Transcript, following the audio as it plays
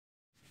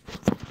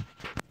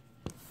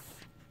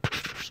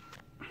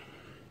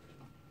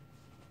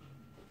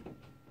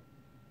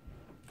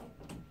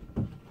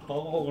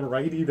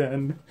Alrighty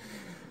then.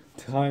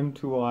 Time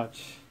to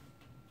watch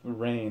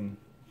Rain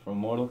from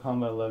Mortal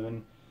Kombat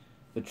 11.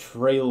 The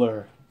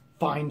trailer.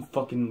 Fine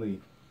fuckingly.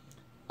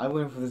 I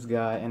went for this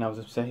guy and I was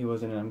upset he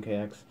wasn't an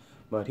MKX,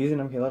 but he's an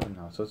MK11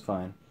 now, so it's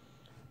fine.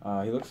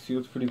 He looks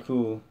pretty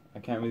cool. I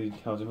can't really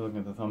tell just looking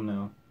at the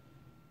thumbnail,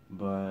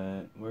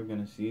 but we're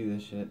gonna see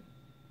this shit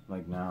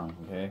like now,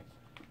 okay?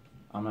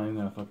 I'm not even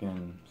gonna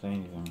fucking say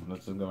anything.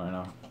 Let's just go right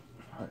now.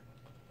 Alright.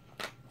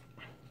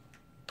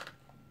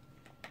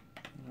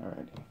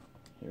 Alrighty.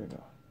 Here we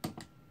go.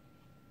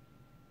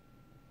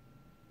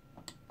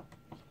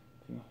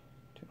 3,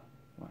 2,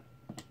 1.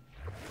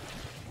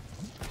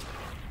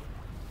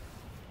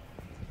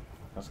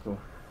 That's cool.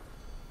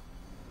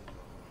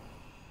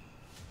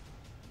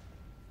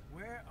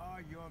 Where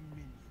are your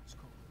minions,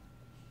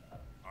 Cole?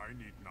 I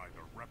need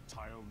neither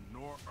Reptile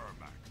nor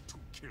Ermac to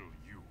kill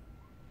you.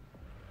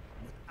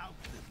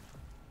 Without them,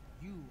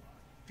 you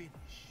are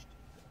finished.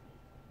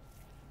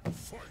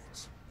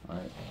 Fight!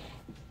 Alright.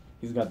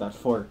 He's got that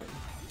fork.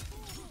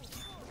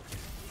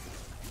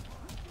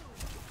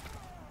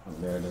 Oh,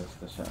 there it is.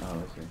 The shot. Oh,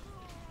 let's see.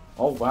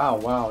 Oh, wow,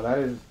 wow. That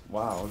is.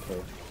 Wow, okay.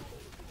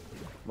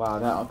 Wow,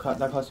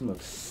 that costume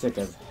looks sick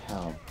as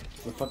hell.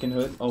 The fucking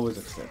hood always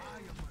looks sick.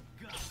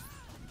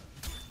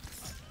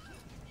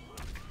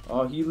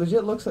 Oh, he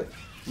legit looks like.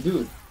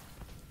 Dude.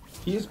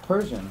 He is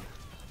Persian.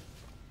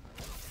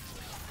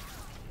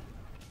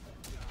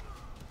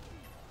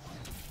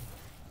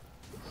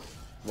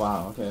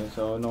 Wow, okay,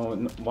 so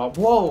no wow,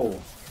 whoa!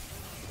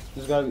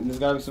 There's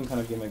gotta be some kind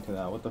of gimmick to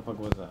that. What the fuck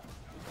was that?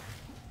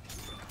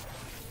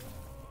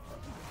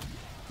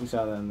 We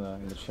saw that in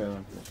the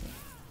trailer.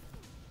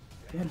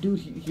 Yeah, dude,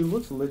 he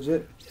looks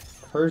legit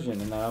Persian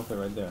in that outfit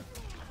right there.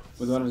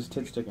 With one of his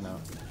tits sticking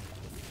out.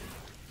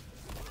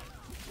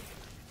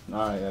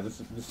 Alright, yeah,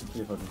 this is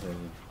pretty fucking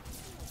crazy.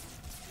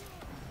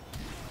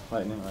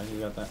 Lightning, right?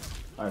 You got that?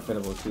 Alright,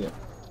 Fiddle, we'll see it.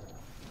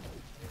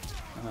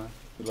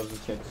 He loves his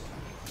kicks.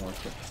 More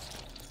kicks.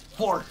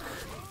 Fork!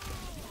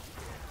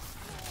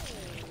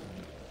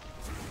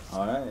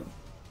 Alright.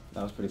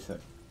 That was pretty sick.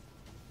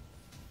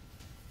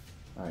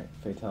 Alright,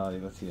 fatality,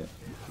 let's see it.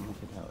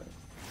 Fatality.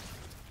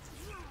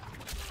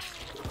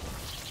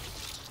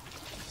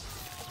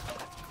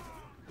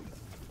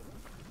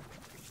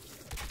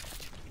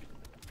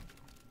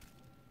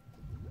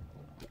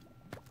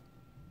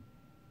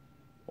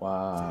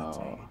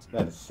 Wow,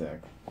 that is sick.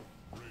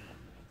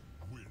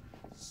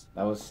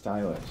 That was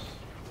stylish.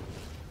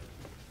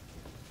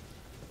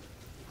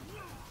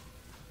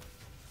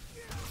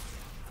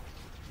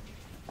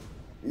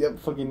 Yep,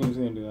 fucking knew he was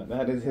gonna do that.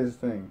 That is his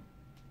thing.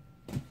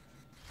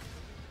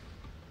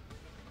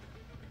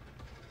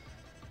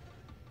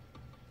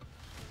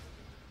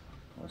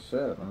 Oh shit,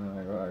 I mean,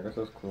 like, I guess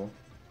that's cool.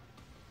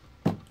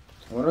 I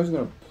wonder if he's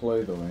gonna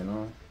play though, you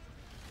know?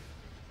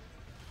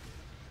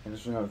 I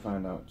just don't have to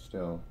find out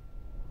still.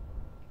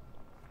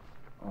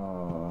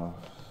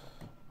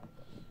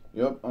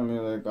 Yep, I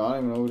mean, like, I don't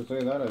even know what to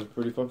say. That is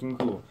pretty fucking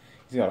cool.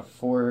 He's got a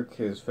fork,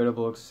 his fiddle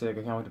looks sick,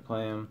 I can't wait to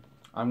play him.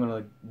 I'm gonna,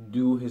 like,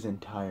 do his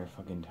entire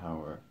fucking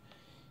tower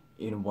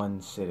in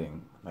one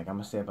sitting. Like, I'm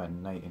gonna stay up at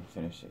night and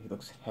finish it. He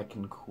looks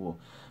heckin' cool.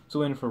 So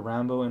waiting for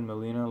Rambo and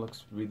Melina.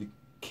 Looks really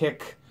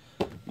kick.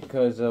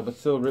 Because, but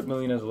still rip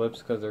Melina's lips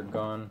because they're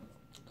gone.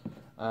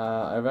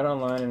 I read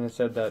online and it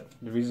said that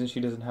the reason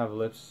she doesn't have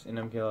lips in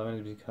MK11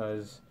 is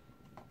because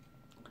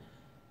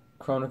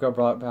Kronika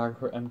brought back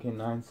her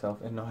MK9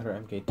 self and not her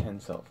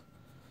MK10 self.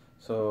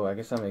 So I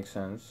guess that makes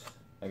sense.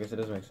 I guess it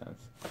does make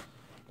sense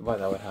why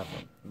that would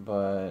happen.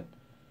 But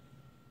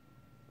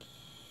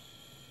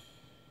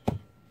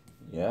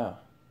yeah.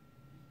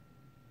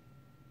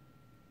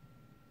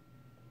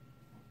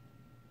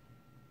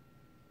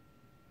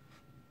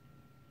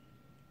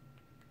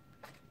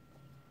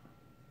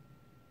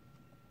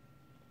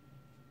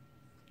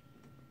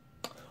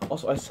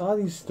 Also, I saw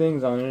these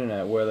things on the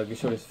internet where, like, they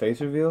showed his face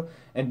reveal,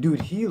 and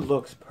dude, he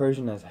looks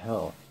Persian as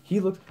hell. He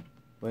looks.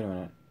 Wait a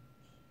minute.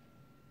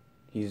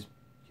 He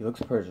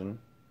looks Persian,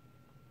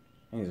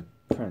 and he's a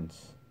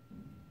prince.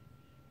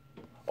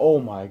 Oh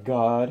my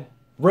god.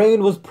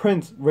 Rain was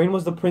prince. Rain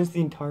was the prince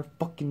the entire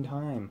fucking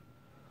time.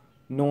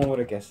 No one would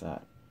have guessed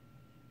that.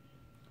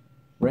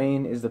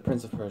 Rain is the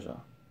prince of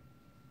Persia.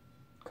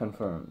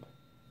 Confirmed.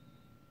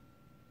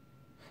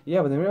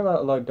 Yeah, but they made him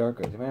a lot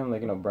darker. They made him, like,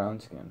 you know, brown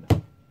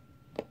skinned.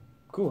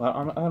 Cool,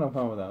 I have no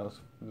problem with that.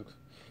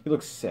 He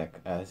looks sick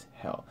as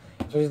hell.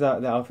 Especially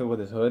the outfit with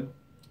his hood.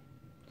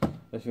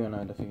 Definitely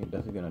gonna.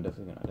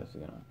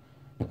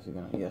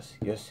 Yes.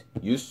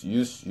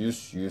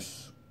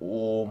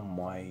 Oh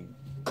my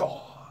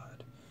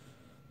god.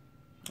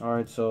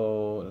 Alright,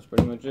 so that's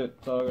pretty much it.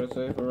 That's all I gotta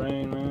say for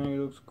Rain, man. He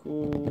looks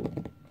cool.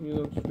 He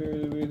looks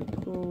really, really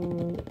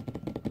cool.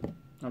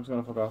 I'm just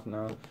gonna fuck off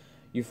now.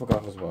 You fuck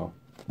off as well.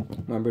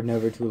 Remember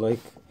never to like.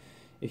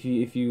 If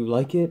you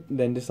like it,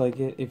 then dislike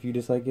it. If you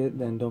dislike it,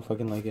 then don't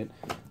fucking like it.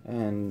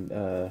 And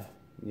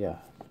yeah,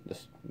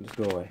 just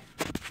go away.